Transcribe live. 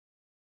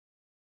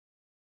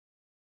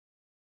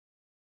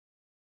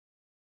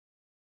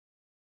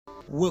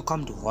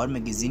Welcome to Horror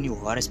Magazine, your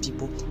horror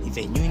people. If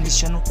you're new in this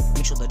channel,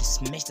 make sure that you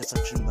smash the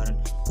subscribe button.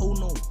 Oh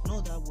no,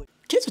 not that way.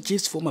 Kaizer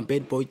Chiefs former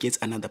bad boy gets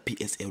another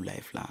PSL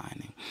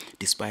lifeline.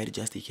 Despite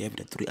just having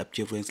the 3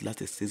 appearances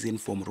last season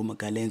from Roma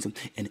Gallants,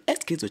 and as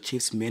Kaizer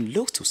Chiefs man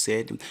looks to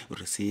said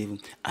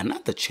receive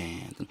another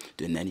chance.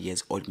 The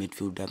 9-year-old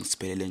midfielder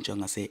siphelele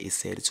ntshangase is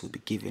said to be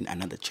given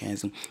another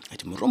chance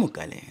at Roma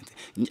Gallants.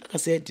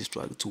 Ntshangase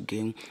struggled to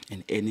gain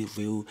any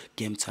real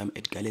game time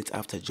at Gallants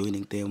after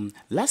joining them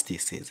last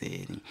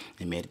season.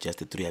 He made just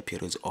 3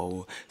 appearances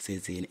all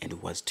season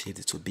and was told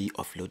to be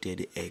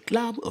offloaded. A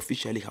club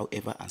officially,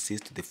 however,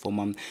 insists the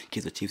former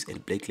Kaizer Chiefs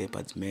and Black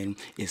Leopards men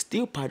is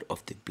still part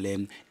of the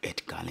blame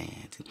at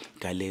Gallants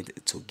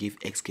to give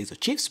ex-Kaizer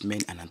Chiefs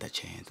men another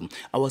chance.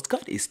 Our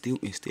squad is still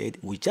instead,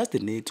 we just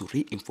need to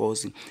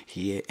reinforce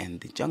here,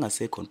 and the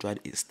ntshangase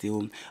contract is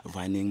still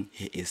running.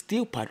 He is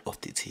still part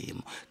of the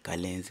team,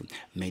 Gallants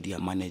media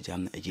manager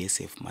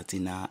Yusuf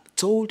Martina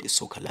told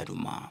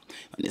Sokaladuma.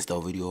 On this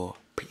video,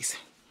 peace.